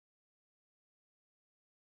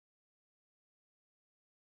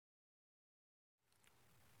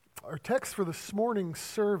Our text for this morning's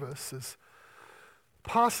service is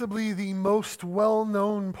possibly the most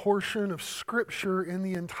well-known portion of Scripture in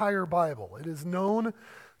the entire Bible. It is known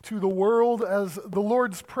to the world as the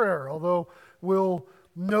Lord's Prayer, although we'll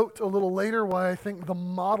note a little later why I think the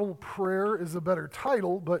model prayer is a better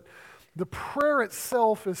title, but the prayer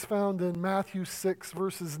itself is found in Matthew 6,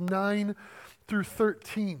 verses 9 through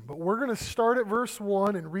 13. But we're going to start at verse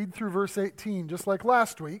 1 and read through verse 18, just like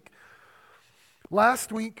last week.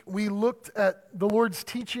 Last week, we looked at the Lord's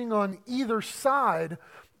teaching on either side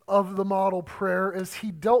of the model prayer as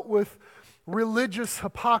he dealt with religious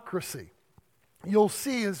hypocrisy. You'll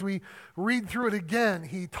see as we read through it again,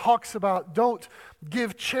 he talks about don't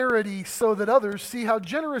give charity so that others see how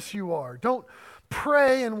generous you are. Don't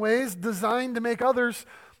pray in ways designed to make others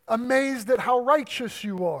amazed at how righteous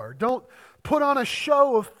you are. Don't put on a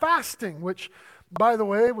show of fasting, which, by the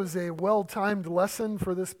way, was a well-timed lesson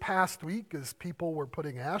for this past week as people were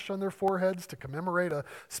putting ash on their foreheads to commemorate a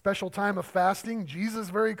special time of fasting. Jesus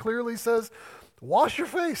very clearly says, wash your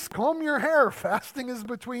face, comb your hair. Fasting is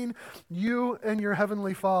between you and your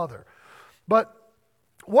heavenly Father. But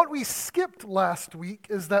what we skipped last week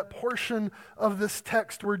is that portion of this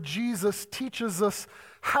text where Jesus teaches us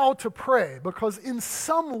how to pray, because in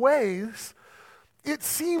some ways, it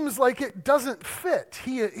seems like it doesn't fit.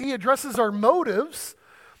 He addresses our motives,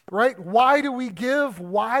 right? Why do we give?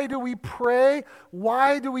 Why do we pray?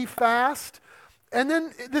 Why do we fast? And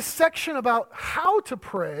then this section about how to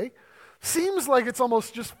pray seems like it's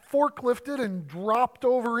almost just forklifted and dropped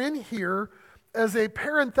over in here as a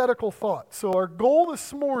parenthetical thought. So our goal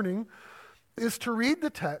this morning is to read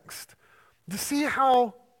the text to see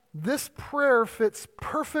how this prayer fits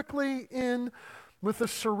perfectly in with the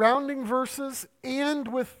surrounding verses and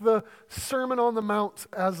with the Sermon on the Mount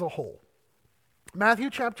as a whole.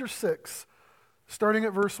 Matthew chapter 6, starting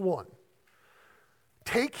at verse 1.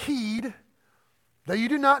 Take heed that you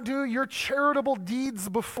do not do your charitable deeds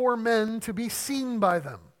before men to be seen by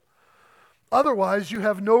them. Otherwise, you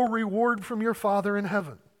have no reward from your Father in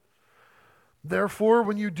heaven. Therefore,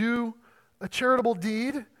 when you do a charitable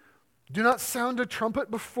deed, do not sound a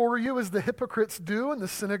trumpet before you as the hypocrites do in the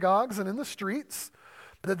synagogues and in the streets,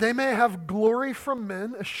 that they may have glory from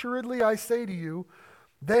men. Assuredly, I say to you,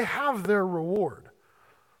 they have their reward.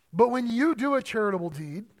 But when you do a charitable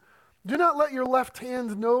deed, do not let your left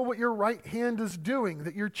hand know what your right hand is doing,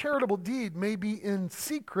 that your charitable deed may be in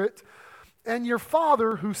secret, and your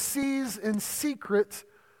Father who sees in secret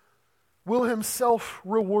will himself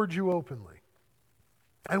reward you openly.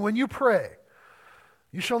 And when you pray,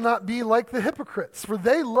 you shall not be like the hypocrites, for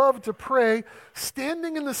they love to pray,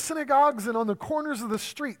 standing in the synagogues and on the corners of the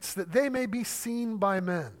streets, that they may be seen by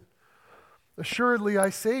men. Assuredly, I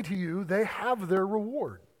say to you, they have their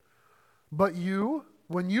reward. But you,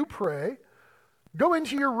 when you pray, go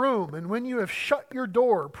into your room, and when you have shut your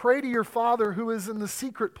door, pray to your Father who is in the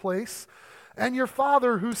secret place, and your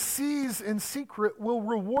Father who sees in secret will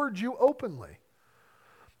reward you openly.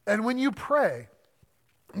 And when you pray,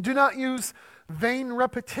 do not use vain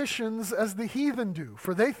repetitions as the heathen do,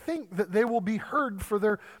 for they think that they will be heard for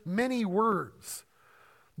their many words.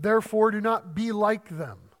 Therefore, do not be like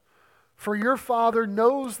them, for your Father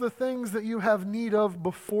knows the things that you have need of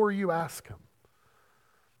before you ask him.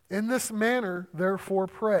 In this manner, therefore,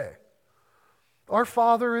 pray. Our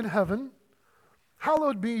Father in heaven,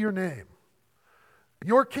 hallowed be your name.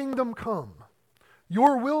 Your kingdom come.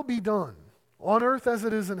 Your will be done, on earth as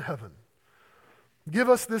it is in heaven. Give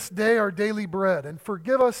us this day our daily bread, and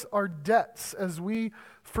forgive us our debts as we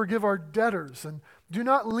forgive our debtors. And do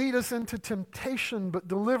not lead us into temptation, but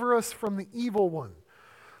deliver us from the evil one.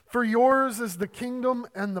 For yours is the kingdom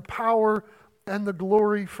and the power and the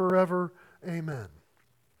glory forever. Amen.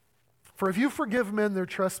 For if you forgive men their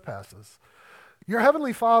trespasses, your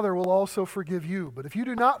heavenly Father will also forgive you. But if you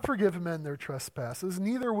do not forgive men their trespasses,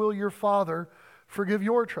 neither will your Father forgive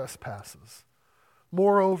your trespasses.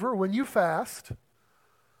 Moreover, when you fast,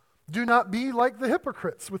 do not be like the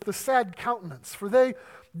hypocrites with the sad countenance, for they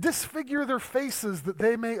disfigure their faces that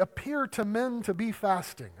they may appear to men to be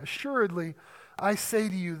fasting. Assuredly, I say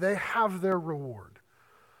to you, they have their reward.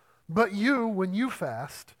 But you, when you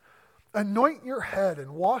fast, anoint your head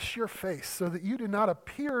and wash your face, so that you do not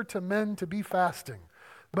appear to men to be fasting,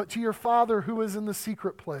 but to your Father who is in the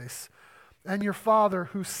secret place, and your Father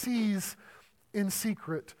who sees in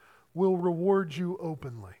secret will reward you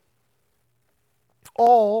openly.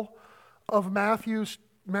 All of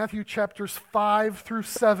Matthew chapters 5 through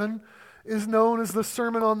 7 is known as the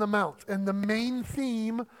Sermon on the Mount. And the main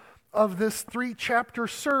theme of this 3-chapter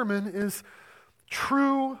sermon is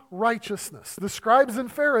true righteousness. The scribes and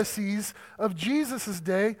Pharisees of Jesus'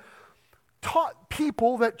 day taught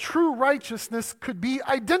people that true righteousness could be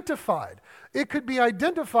identified. It could be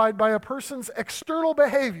identified by a person's external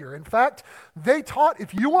behavior. In fact, they taught,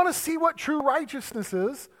 if you want to see what true righteousness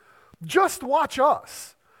is, just watch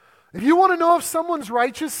us. If you want to know if someone's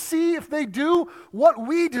righteous, see if they do what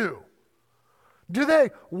we do. Do they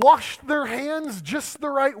wash their hands just the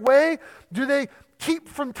right way? Do they keep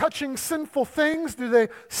from touching sinful things? Do they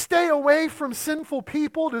stay away from sinful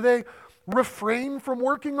people? Do they refrain from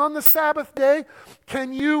working on the Sabbath day?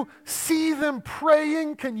 Can you see them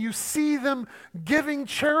praying? Can you see them giving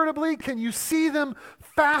charitably? Can you see them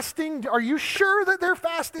fasting? Are you sure that they're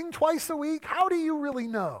fasting twice a week? How do you really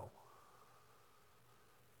know?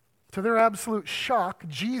 To their absolute shock,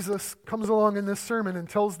 Jesus comes along in this sermon and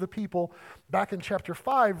tells the people back in chapter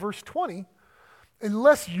 5, verse 20,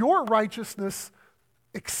 unless your righteousness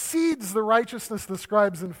exceeds the righteousness of the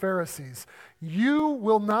scribes and Pharisees, you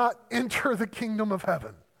will not enter the kingdom of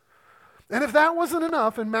heaven. And if that wasn't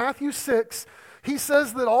enough, in Matthew 6, he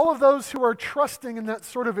says that all of those who are trusting in that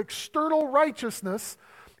sort of external righteousness,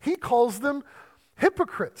 he calls them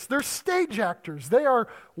hypocrites. They're stage actors. They are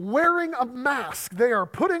wearing a mask. They are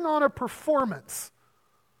putting on a performance.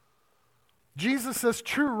 Jesus says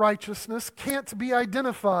true righteousness can't be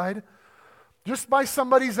identified just by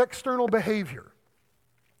somebody's external behavior.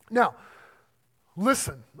 Now,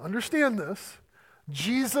 listen, understand this.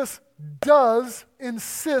 Jesus does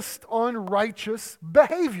insist on righteous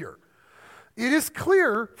behavior. It is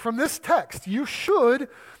clear from this text, you should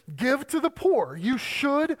give to the poor. You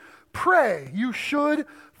should pray. You should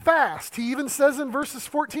fast. He even says in verses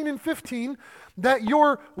 14 and 15 that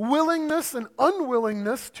your willingness and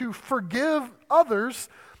unwillingness to forgive others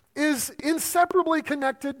is inseparably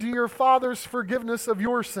connected to your Father's forgiveness of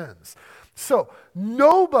your sins. So,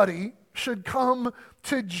 nobody should come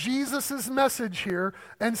to Jesus' message here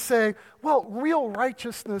and say, well, real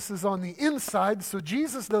righteousness is on the inside, so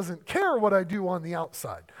Jesus doesn't care what I do on the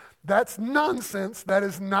outside. That's nonsense. That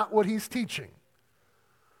is not what he's teaching.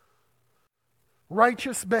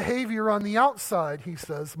 Righteous behavior on the outside, he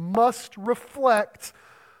says, must reflect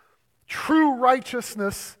true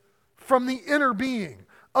righteousness from the inner being.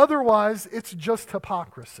 Otherwise, it's just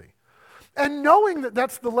hypocrisy. And knowing that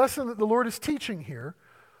that's the lesson that the Lord is teaching here,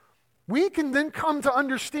 we can then come to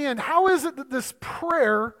understand how is it that this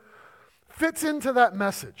prayer fits into that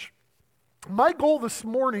message. My goal this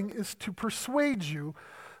morning is to persuade you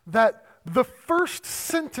that the first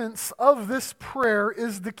sentence of this prayer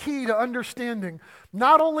is the key to understanding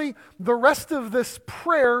not only the rest of this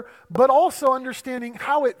prayer, but also understanding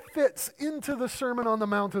how it fits into the Sermon on the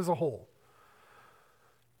Mount as a whole.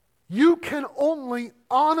 You can only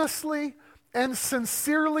honestly and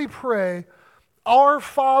sincerely pray, Our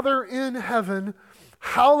Father in heaven,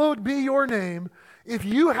 hallowed be your name, if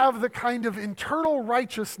you have the kind of internal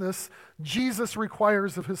righteousness Jesus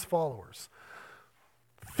requires of his followers.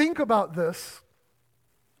 Think about this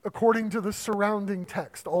according to the surrounding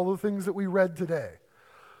text, all the things that we read today.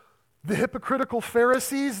 The hypocritical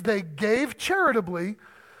Pharisees, they gave charitably,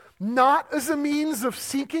 not as a means of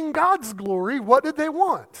seeking God's glory. What did they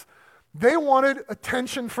want? They wanted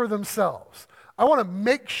attention for themselves. I want to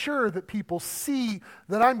make sure that people see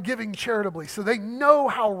that I'm giving charitably so they know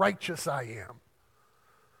how righteous I am.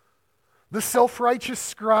 The self-righteous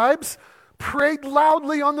scribes prayed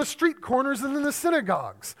loudly on the street corners and in the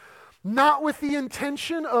synagogues, not with the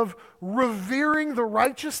intention of revering the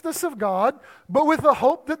righteousness of God, but with the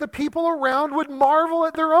hope that the people around would marvel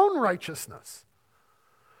at their own righteousness.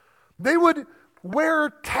 They would wear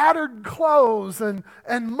tattered clothes and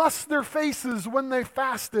muss their faces when they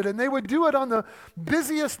fasted, and they would do it on the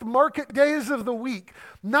busiest market days of the week,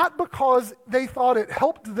 not because they thought it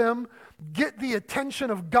helped them get the attention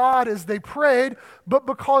of God as they prayed, but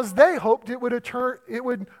because they hoped it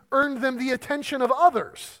would earn them the attention of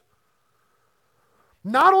others.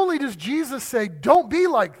 Not only does Jesus say, don't be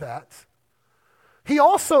like that, he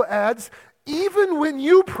also adds, even when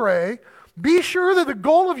you pray, be sure that the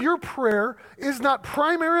goal of your prayer is not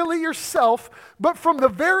primarily yourself, but from the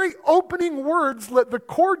very opening words, let the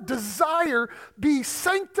core desire be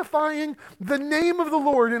sanctifying the name of the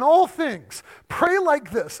Lord in all things. Pray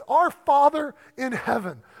like this, Our Father in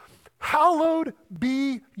heaven, hallowed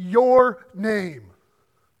be your name.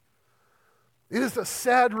 It is a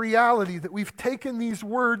sad reality that we've taken these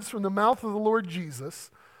words from the mouth of the Lord Jesus,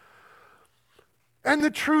 and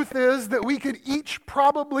the truth is that we could each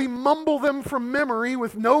probably mumble them from memory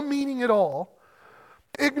with no meaning at all,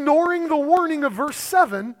 ignoring the warning of verse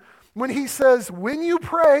 7 when he says, when you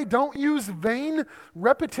pray, don't use vain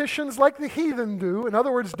repetitions like the heathen do. In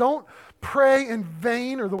other words, don't pray in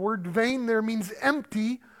vain, or the word vain there means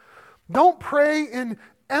empty. Don't pray in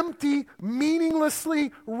empty,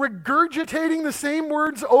 meaninglessly regurgitating the same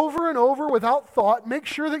words over and over without thought. Make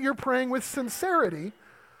sure that you're praying with sincerity.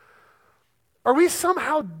 Are we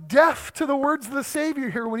somehow deaf to the words of the Savior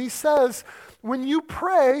here when he says, when you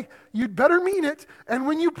pray, you'd better mean it, and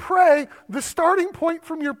when you pray, the starting point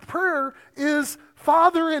from your prayer is,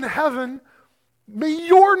 Father in heaven, may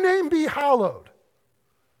your name be hallowed.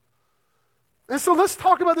 And so let's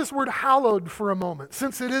talk about this word hallowed for a moment,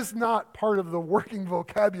 since it is not part of the working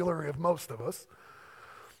vocabulary of most of us.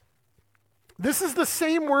 This is the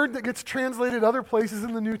same word that gets translated other places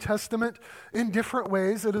in the New Testament in different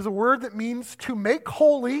ways. It is a word that means to make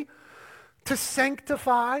holy, to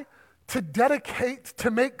sanctify, to dedicate,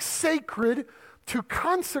 to make sacred, to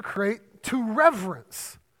consecrate, to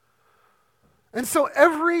reverence. And so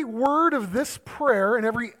every word of this prayer and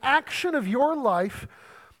every action of your life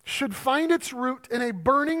should find its root in a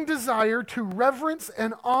burning desire to reverence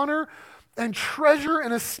and honor and treasure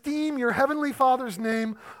and esteem your Heavenly Father's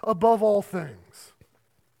name above all things.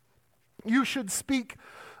 You should speak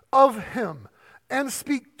of Him and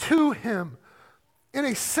speak to Him in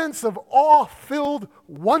a sense of awe-filled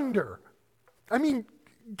wonder. I mean,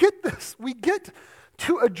 get this. We get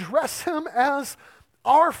to address Him as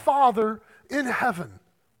our Father in heaven.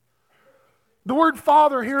 The word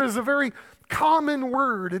Father here is a very common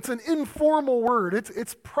word. It's an informal word.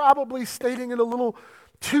 It's probably stating it a little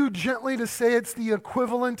too gently to say it's the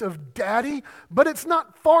equivalent of daddy, but it's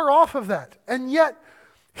not far off of that. And yet,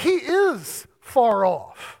 He is far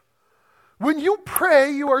off. When you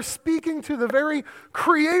pray, you are speaking to the very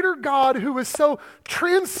Creator God who is so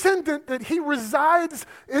transcendent that He resides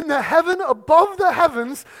in the heaven above the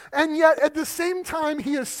heavens, and yet at the same time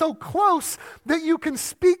He is so close that you can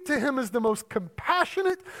speak to Him as the most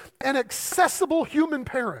compassionate and accessible human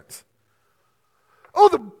parent. Oh,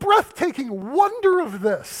 the breathtaking wonder of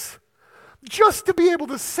this. Just to be able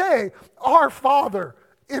to say, Our Father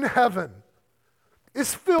in heaven,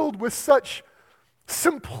 is filled with such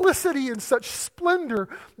simplicity and such splendor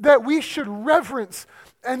that we should reverence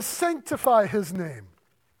and sanctify His name.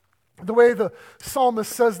 The way the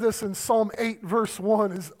psalmist says this in Psalm 8, verse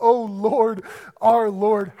 1 is, O Lord, our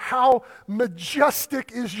Lord, how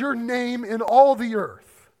majestic is your name in all the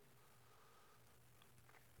earth.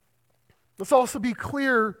 Let's also be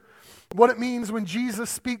clear what it means when Jesus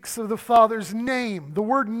speaks of the Father's name. The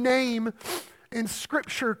word name in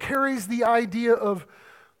Scripture carries the idea of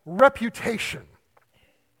reputation.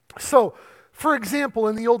 So, for example,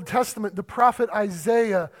 in the Old Testament, the prophet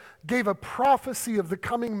Isaiah gave a prophecy of the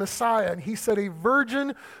coming Messiah, and he said, a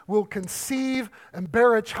virgin will conceive and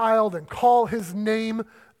bear a child and call his name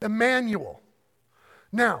Emmanuel.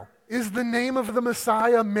 Now, is the name of the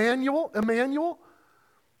Messiah Emmanuel?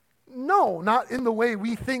 No, not in the way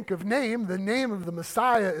we think of name. The name of the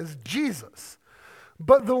Messiah is Jesus.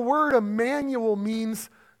 But the word Emmanuel means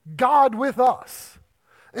God with us.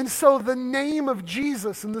 And so the name of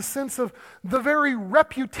Jesus, in the sense of the very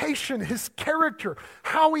reputation, His character,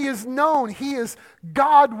 how He is known, He is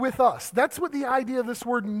God with us. That's what the idea of this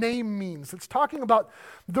word name means. It's talking about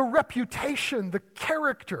the reputation, the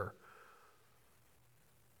character,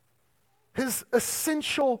 His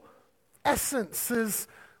essential essence, the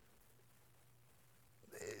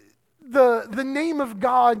name of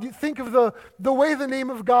God. You think of the way the name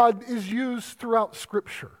of God is used throughout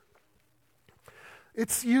Scripture.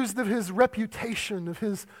 It's used of His reputation, of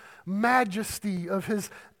His majesty, of His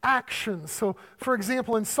actions. So, for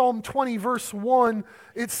example, in Psalm 20, verse 1,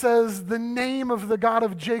 it says, the name of the God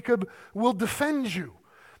of Jacob will defend you.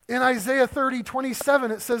 In Isaiah 30,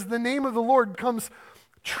 27, it says, the name of the Lord comes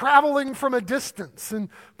traveling from a distance. In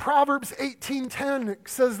Proverbs 18:10, it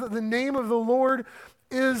says that the name of the Lord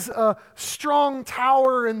is a strong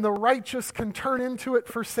tower and the righteous can turn into it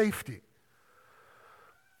for safety.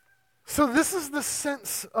 So this is the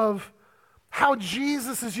sense of how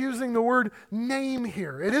Jesus is using the word name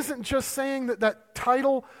here. It isn't just saying that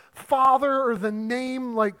title, Father, or the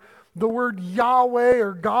name like the word Yahweh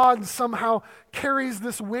or God somehow carries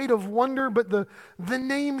this weight of wonder, but the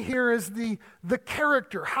name here is the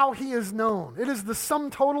character, how He is known. It is the sum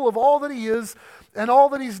total of all that He is and all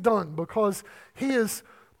that He's done, because He is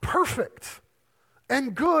perfect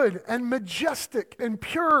and good and majestic and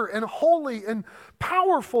pure and holy and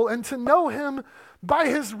powerful. And to know Him by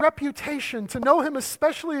His reputation, to know Him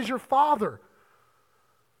especially as your Father,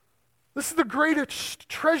 this is the greatest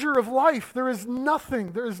treasure of life. There is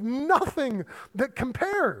nothing that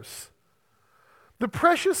compares. The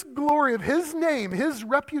precious glory of His name, His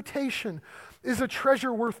reputation, is a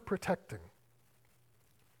treasure worth protecting.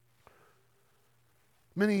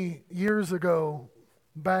 Many years ago,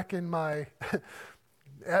 back in my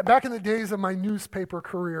Back in the days of my newspaper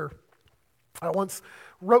career, I once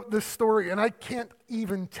wrote this story, and I can't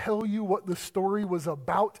even tell you what the story was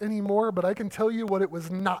about anymore, but I can tell you what it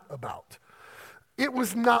was not about. It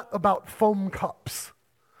was not about foam cups.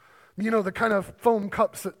 You know, the kind of foam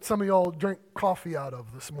cups that some of y'all drink coffee out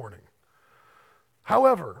of this morning.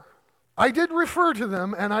 However, I did refer to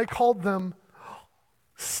them, and I called them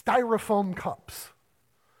styrofoam cups.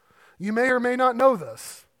 You may or may not know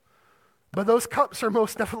this, but those cups are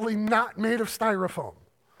most definitely not made of styrofoam.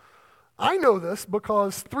 I know this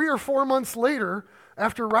because 3 or 4 months later,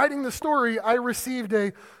 after writing the story, I received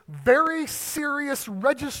a very serious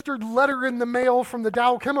registered letter in the mail from the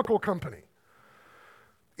Dow Chemical Company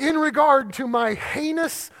in regard to my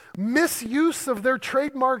heinous misuse of their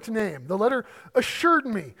trademarked name. The letter assured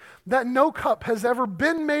me that no cup has ever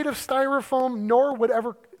been made of styrofoam, nor would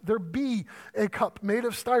ever there be a cup made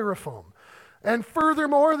of styrofoam. And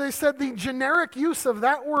furthermore, they said the generic use of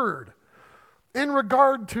that word in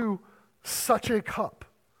regard to such a cup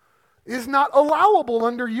is not allowable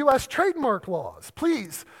under U.S. trademark laws.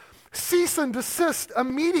 Please cease and desist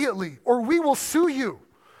immediately, or we will sue you.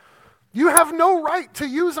 You have no right to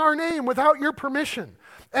use our name without your permission.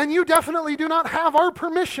 And you definitely do not have our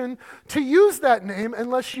permission to use that name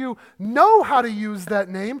unless you know how to use that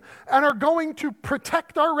name and are going to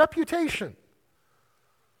protect our reputation.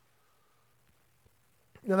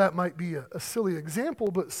 Now, that might be a silly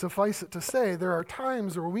example, but suffice it to say, there are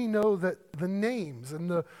times where we know that the names and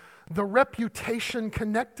the reputation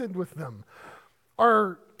connected with them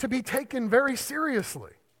are to be taken very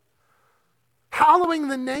seriously. Hallowing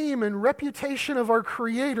the name and reputation of our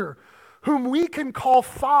Creator, whom we can call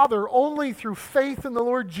Father only through faith in the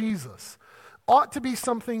Lord Jesus, ought to be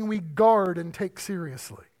something we guard and take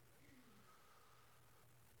seriously.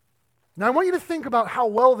 Now, I want you to think about how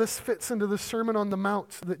well this fits into the Sermon on the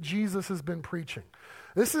Mount that Jesus has been preaching.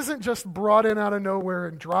 This isn't just brought in out of nowhere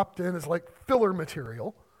and dropped in as like filler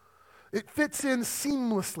material. It fits in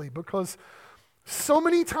seamlessly because so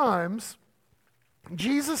many times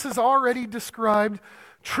Jesus has already described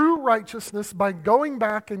true righteousness by going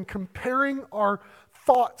back and comparing our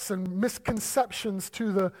thoughts and misconceptions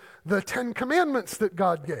to the 10 commandments that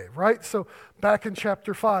God gave, right? So back in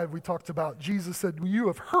chapter 5, we talked about, Jesus said, you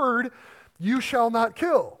have heard, you shall not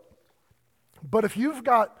kill. But if you've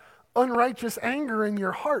got unrighteous anger in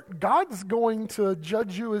your heart, God's going to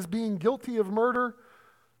judge you as being guilty of murder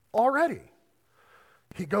already.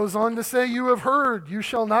 He goes on to say, you have heard, you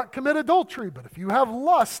shall not commit adultery. But if you have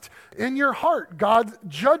lust in your heart, God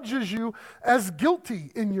judges you as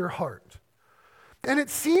guilty in your heart. And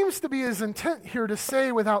it seems to be his intent here to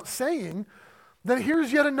say without saying that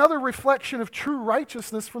here's yet another reflection of true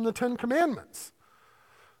righteousness from the 10 commandments.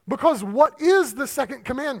 Because what is the second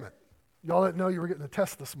commandment? Y'all didn't know you were getting a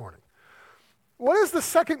test this morning. What is the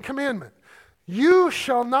second commandment? You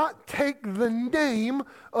shall not take the name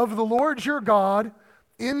of the Lord your God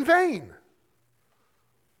in vain.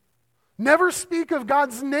 Never speak of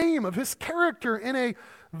God's name, of his character in a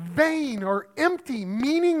vain or empty,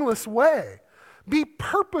 meaningless way. Be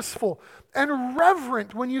purposeful and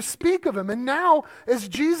reverent when you speak of him. And now, as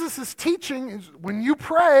Jesus is teaching, when you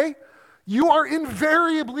pray, you are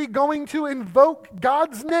invariably going to invoke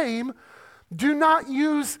God's name. Do not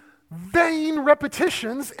use vain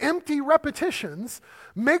repetitions, empty repetitions.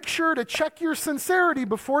 Make sure to check your sincerity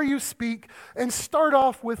before you speak and start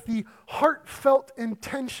off with the heartfelt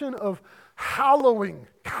intention of hallowing,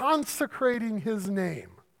 consecrating his name.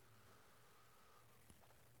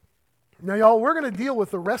 Now, y'all, we're going to deal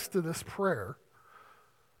with the rest of this prayer.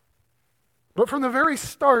 But from the very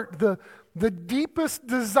start, the deepest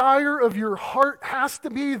desire of your heart has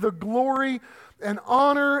to be the glory and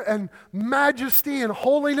honor and majesty and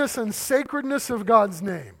holiness and sacredness of God's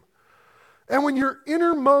name. And when your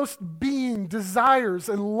innermost being desires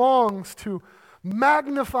and longs to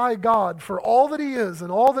magnify God for all that he is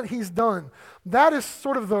and all that he's done, that is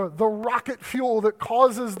sort of the rocket fuel that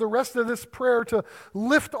causes the rest of this prayer to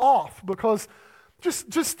lift off. Because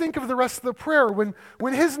just think of the rest of the prayer. When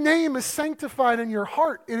his name is sanctified in your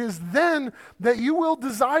heart, it is then that you will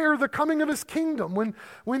desire the coming of his kingdom.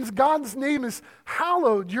 When God's name is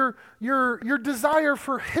hallowed, your desire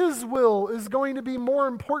for his will is going to be more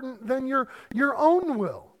important than your own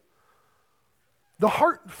will. The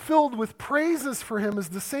heart filled with praises for him is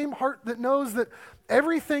the same heart that knows that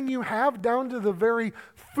everything you have, down to the very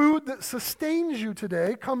food that sustains you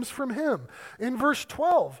today, comes from him. In verse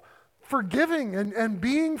 12, forgiving and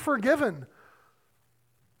being forgiven,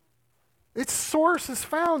 its source is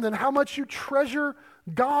found in how much you treasure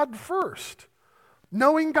God first.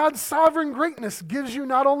 Knowing God's sovereign greatness gives you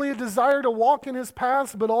not only a desire to walk in his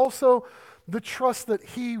paths, but also the trust that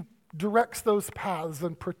he directs those paths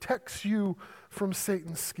and protects you from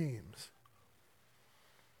Satan's schemes.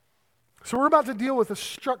 So we're about to deal with the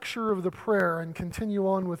structure of the prayer and continue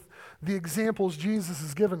on with the examples Jesus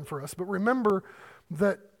has given for us. But remember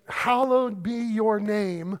that hallowed be your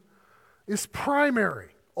name is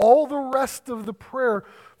primary. All the rest of the prayer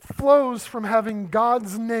flows from having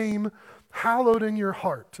God's name hallowed in your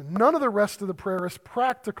heart. None of the rest of the prayer is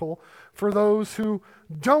practical for those who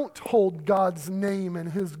don't hold God's name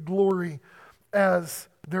and his glory as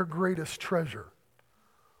their greatest treasure.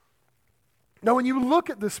 Now, when you look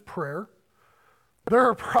at this prayer, there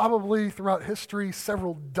are probably throughout history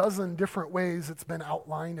several dozen different ways it's been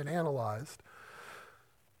outlined and analyzed.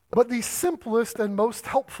 But the simplest and most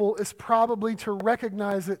helpful is probably to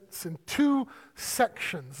recognize it's in two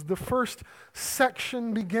sections. The first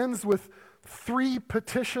section begins with 3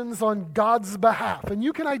 petitions on God's behalf. And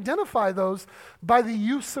you can identify those by the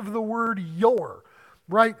use of the word your,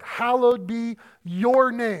 right? Hallowed be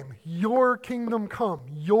your name, your kingdom come,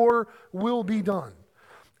 your will be done.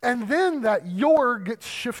 And then that your gets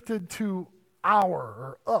shifted to our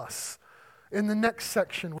or us in the next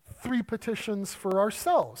section with 3 petitions for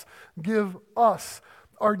ourselves. Give us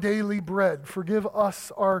our daily bread. Forgive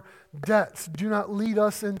us our debts. Do not lead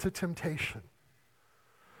us into temptation.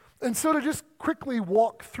 And so to just quickly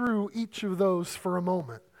walk through each of those for a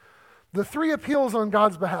moment. The 3 appeals on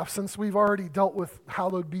God's behalf, since we've already dealt with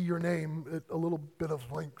hallowed be your name at a little bit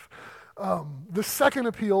of length. The second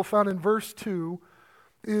appeal found in verse 2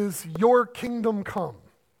 is your kingdom come.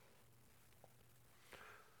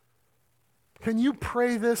 Can you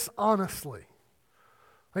pray this honestly?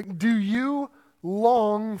 Like, do you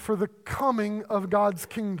long for the coming of God's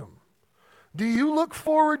kingdom? Do you look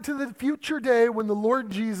forward to the future day when the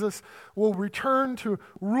Lord Jesus will return to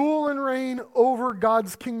rule and reign over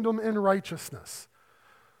God's kingdom in righteousness?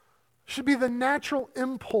 Should be the natural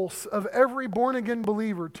impulse of every born-again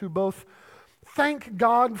believer to both thank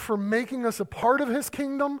God for making us a part of his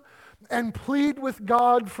kingdom and plead with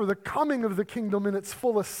God for the coming of the kingdom in its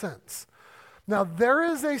fullest sense. Now, there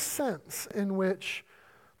is a sense in which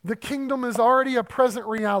the kingdom is already a present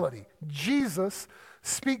reality. Jesus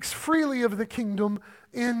speaks freely of the kingdom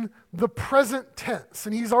in the present tense,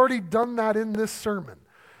 and he's already done that in this sermon,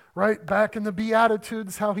 right? Back in the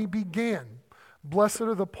Beatitudes, how he began. Blessed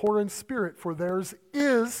are the poor in spirit, for theirs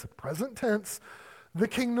is, present tense, the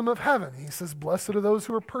kingdom of heaven. He says, blessed are those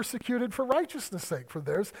who are persecuted for righteousness' sake, for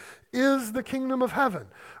theirs is the kingdom of heaven.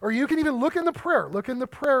 Or you can even look in the prayer. Look in the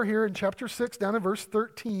prayer here in chapter 6, down in verse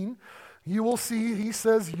 13. You will see he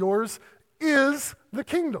says, yours is the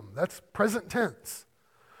kingdom. That's present tense.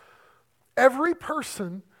 Every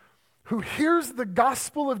person who hears the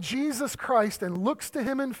gospel of Jesus Christ and looks to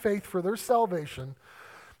him in faith for their salvation,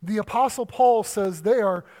 the Apostle Paul says they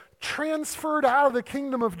are transferred out of the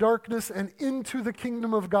kingdom of darkness and into the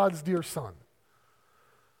kingdom of God's dear Son.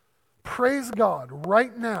 Praise God,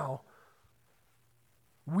 right now,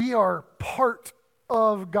 we are part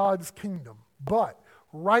of God's kingdom. But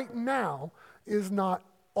right now is not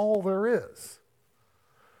all there is.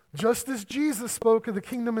 Just as Jesus spoke of the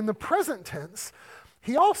kingdom in the present tense,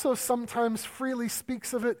 he also sometimes freely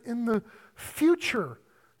speaks of it in the future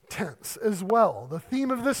tense as well. The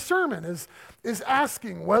theme of this sermon is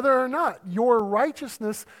asking whether or not your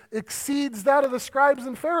righteousness exceeds that of the scribes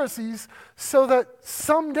and Pharisees so that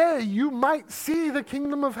someday you might see the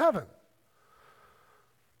kingdom of heaven.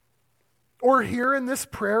 Or here in this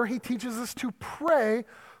prayer, he teaches us to pray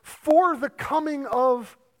for the coming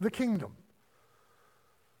of the kingdom.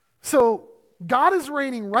 So God is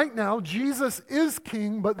reigning right now. Jesus is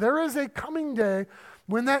king, but there is a coming day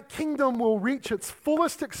when that kingdom will reach its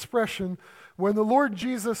fullest expression, when the Lord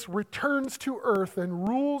Jesus returns to earth and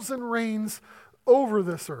rules and reigns over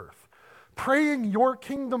this earth. Praying your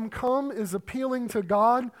kingdom come is appealing to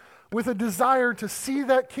God with a desire to see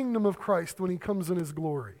that kingdom of Christ when he comes in his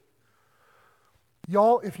glory.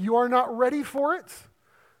 Y'all, if you are not ready for it,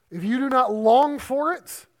 if you do not long for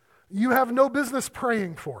it, you have no business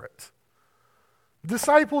praying for it.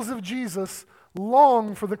 Disciples of Jesus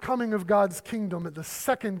long for the coming of God's kingdom at the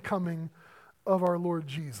second coming of our Lord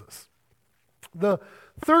Jesus. The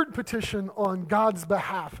third petition on God's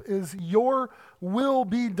behalf is your will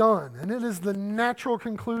be done. And it is the natural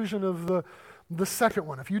conclusion of the second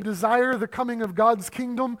one. If you desire the coming of God's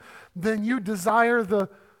kingdom, then you desire the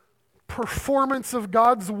performance of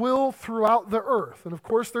God's will throughout the earth. And of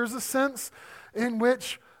course, there's a sense in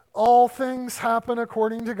which all things happen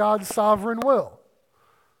according to God's sovereign will.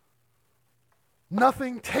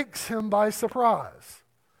 Nothing takes him by surprise.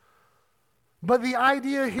 But the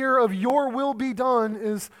idea here of your will be done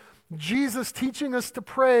is Jesus teaching us to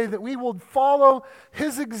pray that we will follow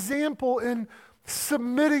his example in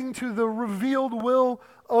submitting to the revealed will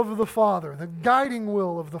of the Father, the guiding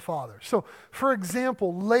will of the Father. So, for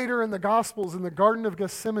example, later in the Gospels, in the Garden of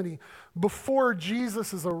Gethsemane, before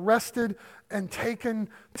Jesus is arrested and taken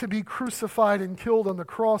to be crucified and killed on the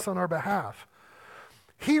cross on our behalf,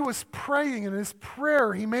 he was praying, and in his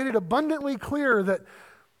prayer, he made it abundantly clear that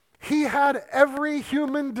he had every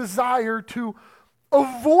human desire to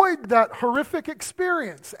avoid that horrific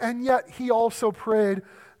experience. And yet he also prayed,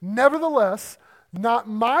 nevertheless, not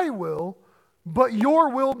my will, but your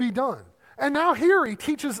will be done. And now here he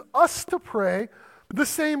teaches us to pray the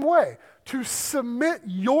same way. To submit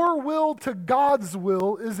your will to God's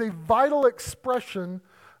will is a vital expression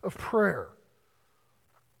of prayer.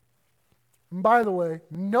 And by the way,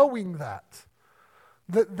 knowing that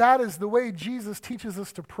is the way Jesus teaches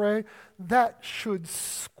us to pray, that should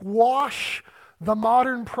squash the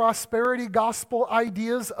modern prosperity gospel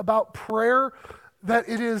ideas about prayer, that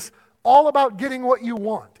it is all about getting what you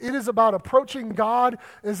want. It is about approaching God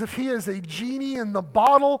as if he is a genie in the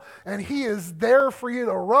bottle and he is there for you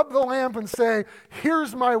to rub the lamp and say,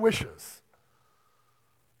 here's my wishes.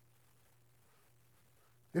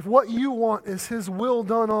 If what you want is his will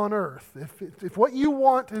done on earth, if what you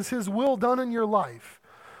want is his will done in your life,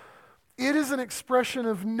 it is an expression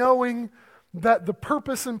of knowing that the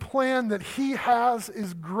purpose and plan that he has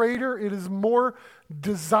is greater, it is more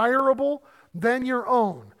desirable than your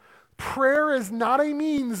own. Prayer is not a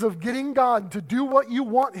means of getting God to do what you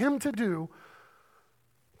want him to do.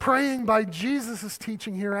 Praying by Jesus'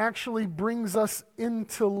 teaching here actually brings us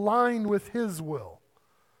into line with his will.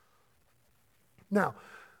 Now,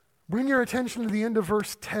 bring your attention to the end of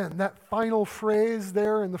verse 10, that final phrase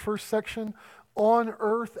there in the first section, on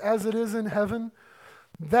earth as it is in heaven,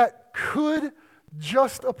 that could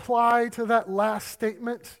just apply to that last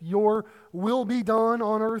statement, your will be done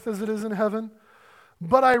on earth as it is in heaven.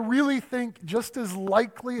 But I really think just as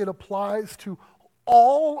likely it applies to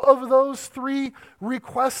all of those three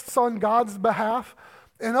requests on God's behalf.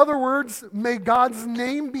 In other words, may God's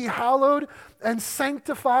name be hallowed and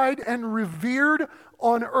sanctified and revered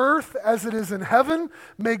on earth as it is in heaven.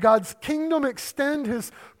 May God's kingdom extend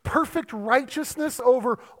his perfect righteousness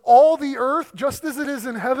over all the earth just as it is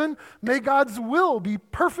in heaven. May God's will be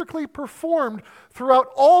perfectly performed throughout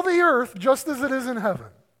all the earth just as it is in heaven.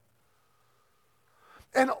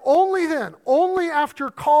 And only then, only after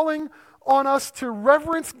calling on us to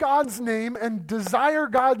reverence God's name and desire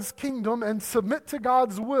God's kingdom and submit to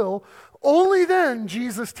God's will, only then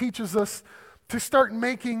Jesus teaches us to start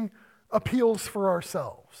making appeals for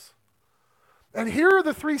ourselves. And here are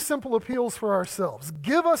the three simple appeals for ourselves.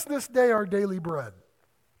 Give us this day our daily bread.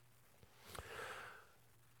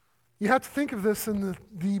 You have to think of this in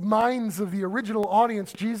the minds of the original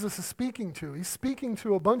audience Jesus is speaking to. He's speaking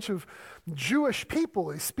to a bunch of Jewish people.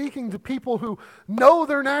 He's speaking to people who know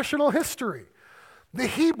their national history. The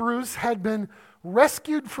Hebrews had been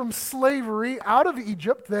rescued from slavery out of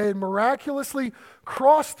Egypt. They had miraculously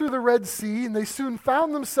crossed through the Red Sea, and they soon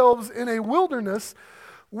found themselves in a wilderness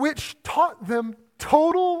which taught them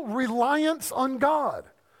total reliance on God.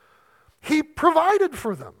 He provided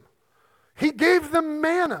for them. He gave them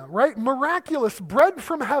manna, right? Miraculous bread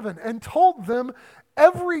from heaven, and told them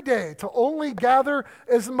every day to only gather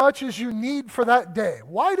as much as you need for that day.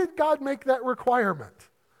 Why did God make that requirement?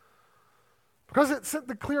 Because it sent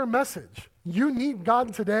the clear message. You need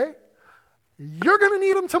God today, you're going to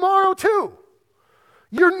need him tomorrow too.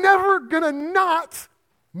 You're never going to not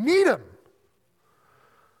need him.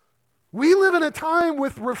 We live in a time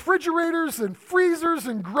with refrigerators and freezers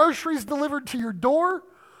and groceries delivered to your door.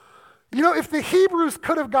 You know, if the Hebrews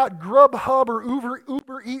could have got Grubhub or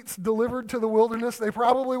Uber Eats delivered to the wilderness, they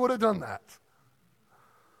probably would have done that.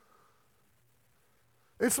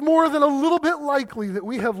 It's more than a little bit likely that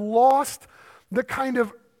we have lost the kind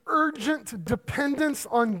of urgent dependence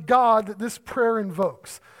on God that this prayer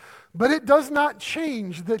invokes. But it does not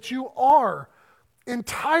change that you are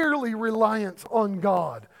entirely reliant on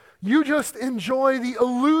God. You just enjoy the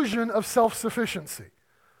illusion of self-sufficiency.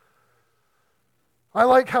 I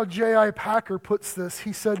like how J.I. Packer puts this.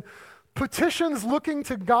 He said, petitions looking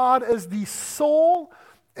to God as the sole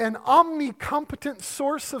and omnicompetent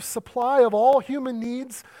source of supply of all human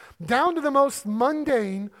needs, down to the most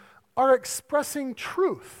mundane, are expressing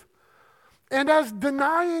truth. And as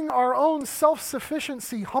denying our own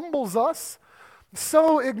self-sufficiency humbles us,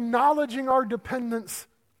 so acknowledging our dependence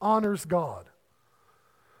honors God.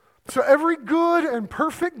 So every good and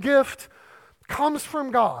perfect gift comes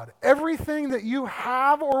from God. Everything that you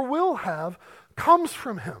have or will have comes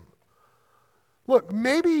from him. Look,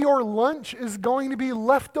 maybe your lunch is going to be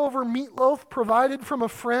leftover meatloaf provided from a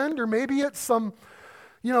friend, or maybe it's some,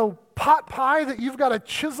 pot pie that you've got to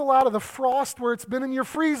chisel out of the frost where it's been in your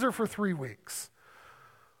freezer for 3 weeks.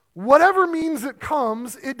 Whatever means it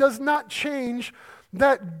comes, it does not change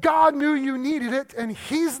that God knew you needed it, and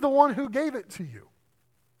He's the one who gave it to you.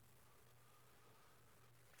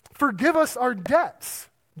 Forgive us our debts,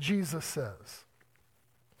 Jesus says,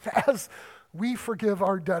 as we forgive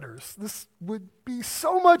our debtors. This would be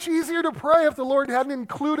so much easier to pray if the Lord hadn't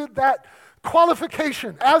included that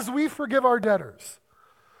qualification, as we forgive our debtors.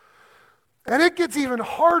 And it gets even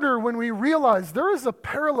harder when we realize there is a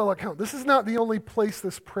parallel account. This is not the only place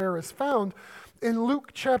this prayer is found. In Luke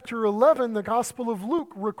chapter 11, the Gospel of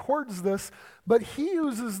Luke records this, but he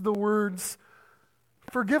uses the words,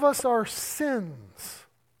 forgive us our sins.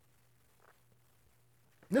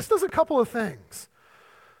 This does a couple of things.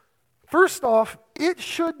 First off, it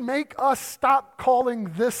should make us stop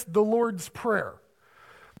calling this the Lord's Prayer.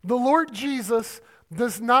 The Lord Jesus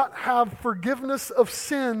does not have forgiveness of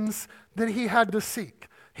sins that he had to seek.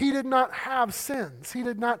 He did not have sins. He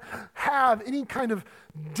did not have any kind of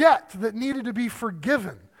debt that needed to be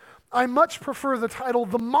forgiven. I much prefer the title,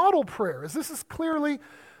 The Model Prayer, as this is clearly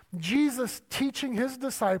Jesus teaching his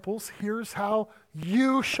disciples, here's how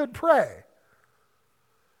you should pray.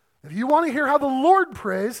 If you want to hear how the Lord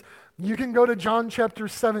prays, you can go to John chapter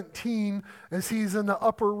 17 as he's in the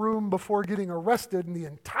upper room before getting arrested, and the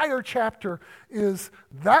entire chapter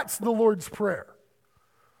that's the Lord's Prayer.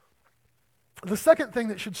 The second thing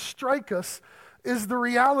that should strike us is the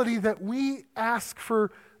reality that we ask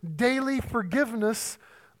for daily forgiveness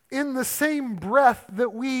in the same breath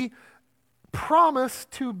that we promise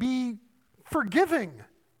to be forgiving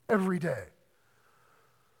every day.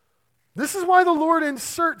 This is why the Lord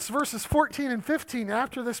inserts verses 14 and 15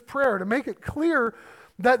 after this prayer to make it clear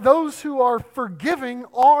that those who are forgiving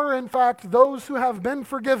are in fact those who have been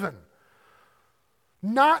forgiven.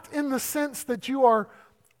 Not in the sense that you are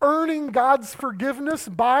earning God's forgiveness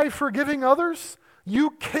by forgiving others. You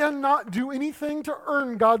cannot do anything to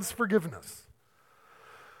earn God's forgiveness.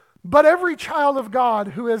 But every child of God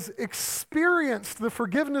who has experienced the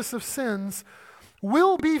forgiveness of sins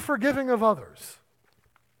will be forgiving of others.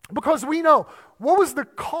 Because we know, what was the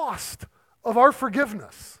cost of our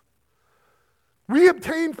forgiveness? We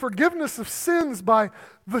obtained forgiveness of sins by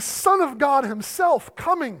the Son of God himself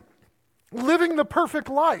coming, living the perfect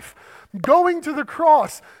life, going to the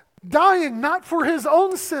cross, dying not for his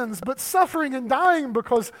own sins, but suffering and dying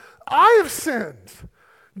because I have sinned,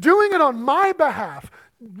 doing it on my behalf,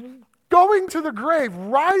 going to the grave,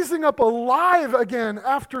 rising up alive again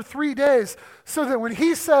after 3 days, so that when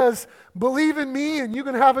he says, believe in me and you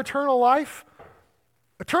can have eternal life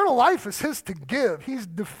is his to give. He's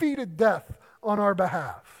defeated death on our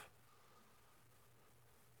behalf.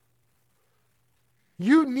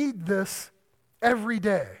 You need this every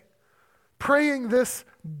day. Praying this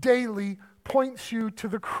daily points you to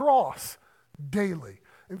the cross daily.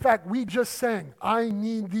 In fact, we just sang, I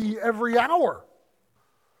need thee every hour.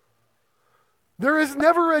 There is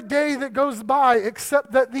never a day that goes by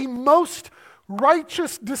except that the most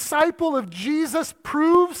righteous disciple of Jesus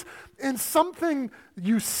proves in something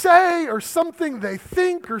you say or something they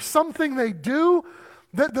think or something they do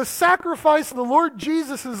that the sacrifice of the Lord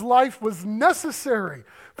Jesus' life was necessary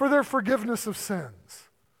for their forgiveness of sins.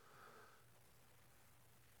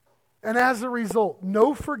 And as a result,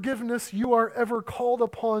 no forgiveness you are ever called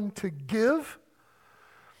upon to give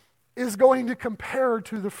is going to compare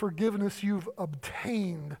to the forgiveness you've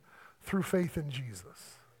obtained through faith in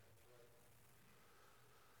Jesus.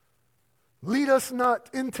 Lead us not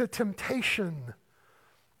into temptation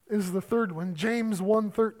is the third one. James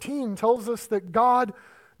 1:13 tells us that God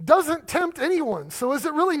doesn't tempt anyone. So is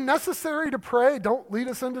it really necessary to pray, don't lead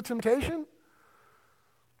us into temptation?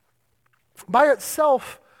 By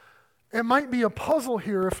itself, it might be a puzzle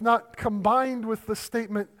here if not combined with the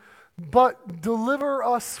statement, but deliver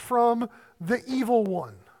us from the evil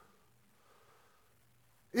one.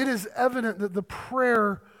 It is evident that the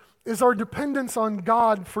prayer is our dependence on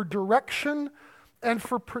God for direction and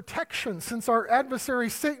for protection, since our adversary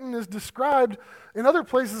Satan is described in other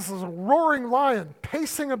places as a roaring lion,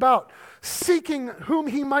 pacing about, seeking whom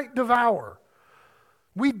he might devour.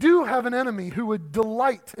 We do have an enemy who would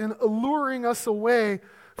delight in alluring us away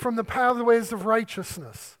from the pathways of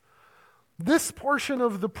righteousness. This portion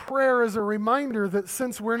of the prayer is a reminder that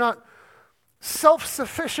since we're not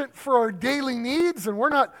self-sufficient for our daily needs and we're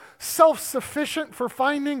not self-sufficient for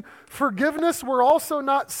finding forgiveness, we're also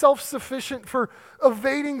not self-sufficient for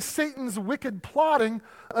evading Satan's wicked plotting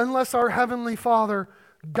unless our Heavenly Father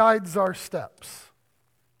guides our steps.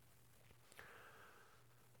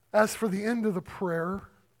 As for the end of the prayer,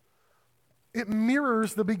 it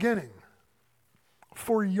mirrors the beginning.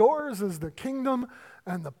 For yours is the kingdom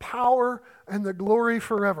and the power and the glory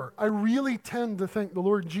forever. I really tend to think the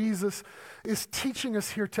Lord Jesus is teaching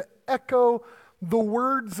us here to echo the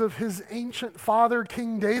words of his ancient father,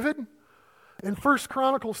 King David. In 1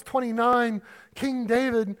 Chronicles 29, King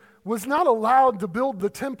David was not allowed to build the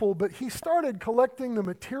temple, but he started collecting the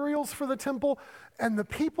materials for the temple, and the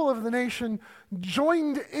people of the nation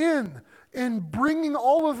joined in bringing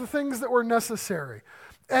all of the things that were necessary.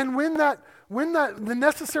 And when the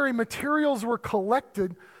necessary materials were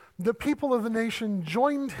collected, the people of the nation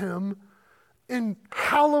joined him in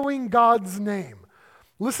hallowing God's name.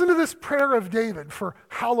 Listen to this prayer of David for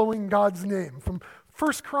hallowing God's name. From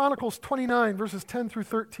 1 Chronicles 29, verses 10 through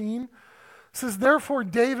 13. It says, "Therefore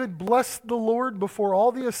David blessed the Lord before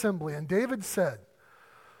all the assembly. And David said,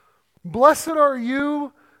 'Blessed are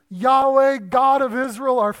you, Yahweh, God of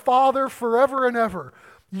Israel, our Father, forever and ever.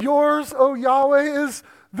 Yours, O Yahweh, is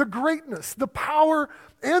the greatness, the power,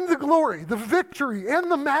 and the glory, the victory,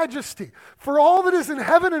 and the majesty. For all that is in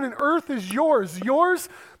heaven and in earth is yours. Yours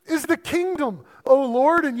is the kingdom, O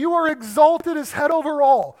Lord, and you are exalted as head over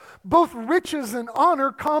all. Both riches and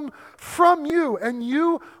honor come from you, and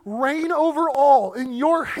you reign over all. In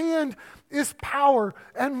your hand is power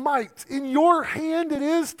and might. In your hand it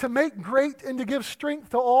is to make great and to give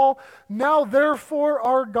strength to all. Now therefore,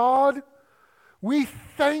 our God, we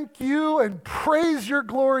thank you and praise your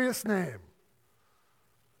glorious name.'"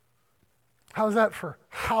 How's that for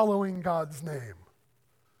hallowing God's name?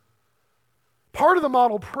 Part of the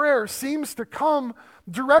model prayer seems to come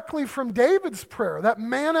directly from David's prayer, that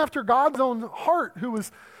man after God's own heart who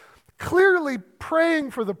was clearly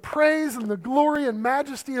praying for the praise and the glory and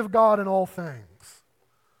majesty of God in all things.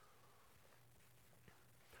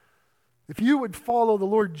 If you would follow the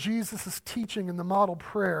Lord Jesus' teaching in the model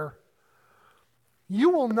prayer, you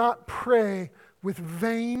will not pray with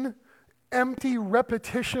vain, empty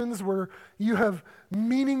repetitions where you have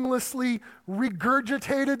meaninglessly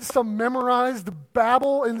regurgitated some memorized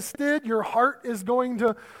babble. Instead, your heart is going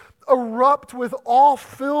to erupt with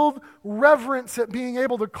awe-filled reverence at being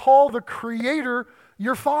able to call the Creator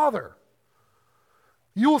your Father.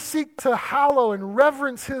 You will seek to hallow and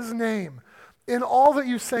reverence his name in all that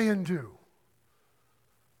you say and do.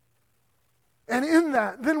 And in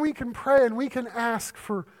that, then we can pray and we can ask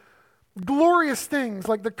for glorious things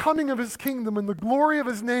like the coming of his kingdom and the glory of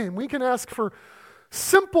his name. We can ask for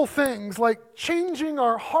simple things like changing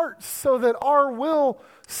our hearts so that our will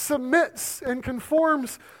submits and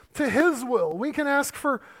conforms to his will. We can ask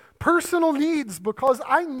for personal needs because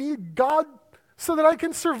I need God so that I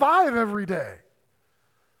can survive every day.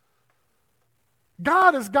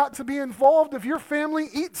 God has got to be involved if your family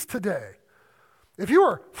eats today. If you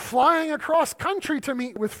are flying across country to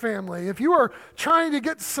meet with family, if you are trying to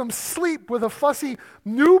get some sleep with a fussy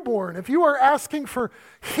newborn, if you are asking for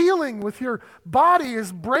healing with your body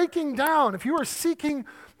is breaking down, if you are seeking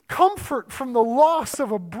comfort from the loss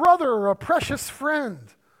of a brother or a precious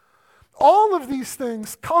friend, all of these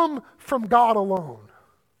things come from God alone.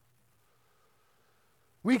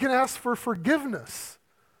 We can ask for forgiveness.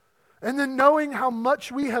 And then knowing how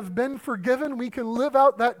much we have been forgiven, we can live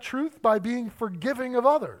out that truth by being forgiving of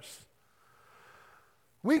others.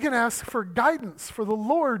 We can ask for guidance for the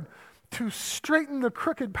Lord to straighten the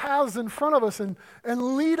crooked paths in front of us and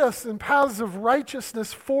lead us in paths of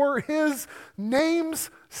righteousness for his name's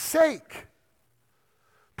sake,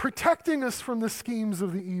 protecting us from the schemes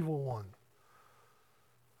of the evil one.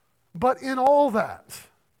 But in all that,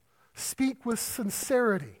 speak with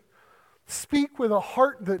sincerity. Speak with a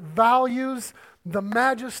heart that values the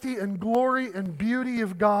majesty and glory and beauty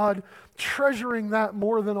of God, treasuring that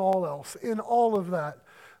more than all else. In all of that,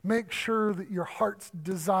 make sure that your heart's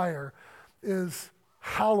desire is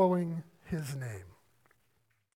hallowing his name.